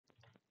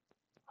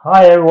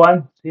Hi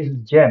everyone, this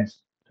is James.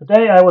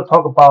 Today I will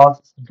talk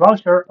about the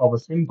structure of a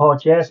simple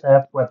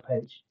JSF web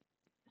page.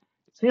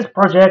 This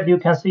project you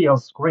can see on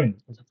screen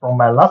is from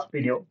my last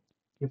video.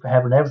 If you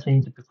have never seen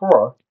it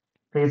before,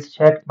 please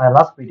check my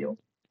last video.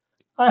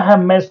 I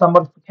have made some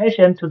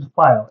modification to the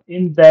file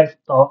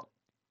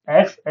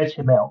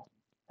index.xhtml,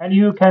 and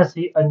you can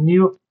see a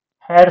new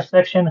head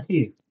section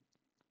here.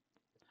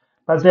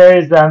 But there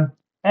is an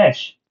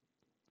h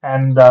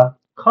and a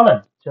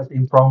colon just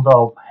in front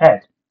of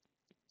head.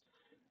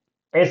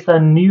 It's a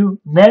new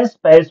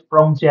namespace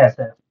from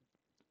JSF.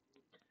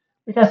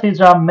 We can see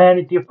there are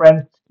many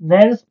different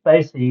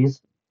namespaces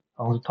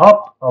on the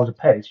top of the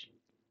page,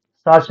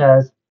 such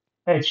as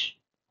H,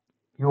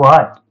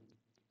 UI,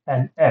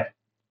 and F.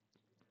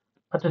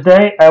 But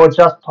today I will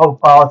just talk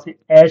about the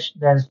H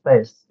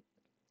namespace.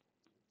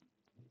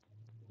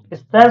 It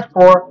stands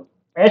for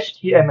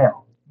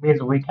HTML,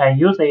 means we can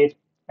use it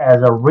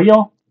as a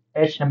real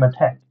HTML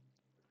tag.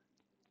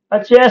 A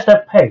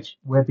JSF page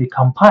will be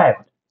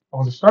compiled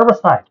on the server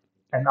side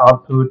and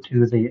output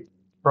to the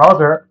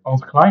browser on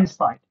the client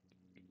side.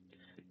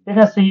 You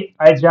can see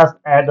I just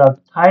add a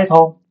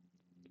title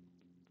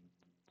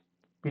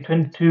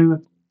between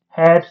two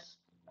head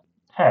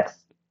tags,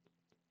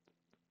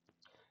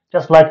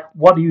 just like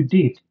what you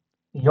did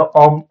in your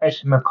own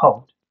HTML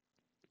code.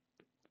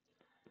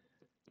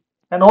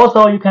 And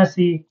also you can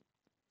see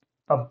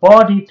a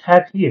body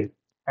tag here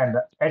and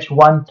the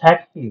H1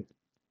 tag here.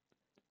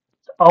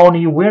 The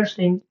only weird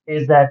thing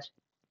is that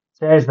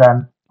there is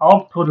an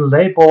output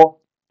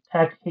label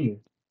tag here.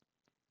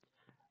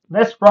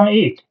 Let's run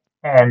it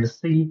and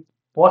see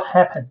what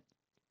happened.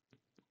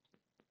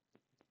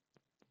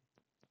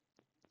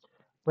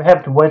 We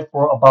have to wait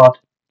for about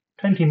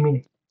 20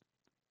 minutes,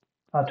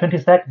 20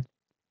 seconds.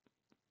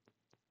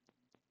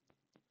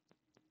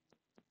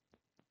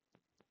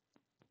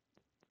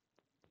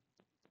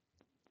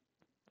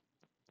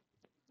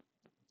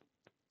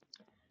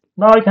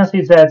 Now you can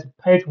see that the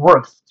page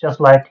works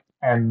just like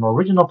an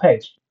original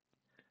page.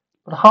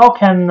 But how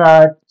can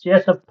a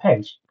JSF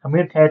page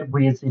communicate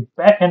with the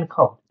backend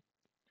code?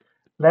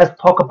 Let's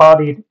talk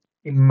about it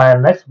in my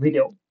next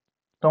video.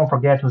 Don't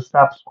forget to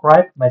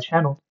subscribe my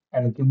channel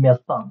and give me a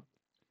thumb.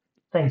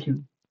 Thank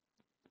you.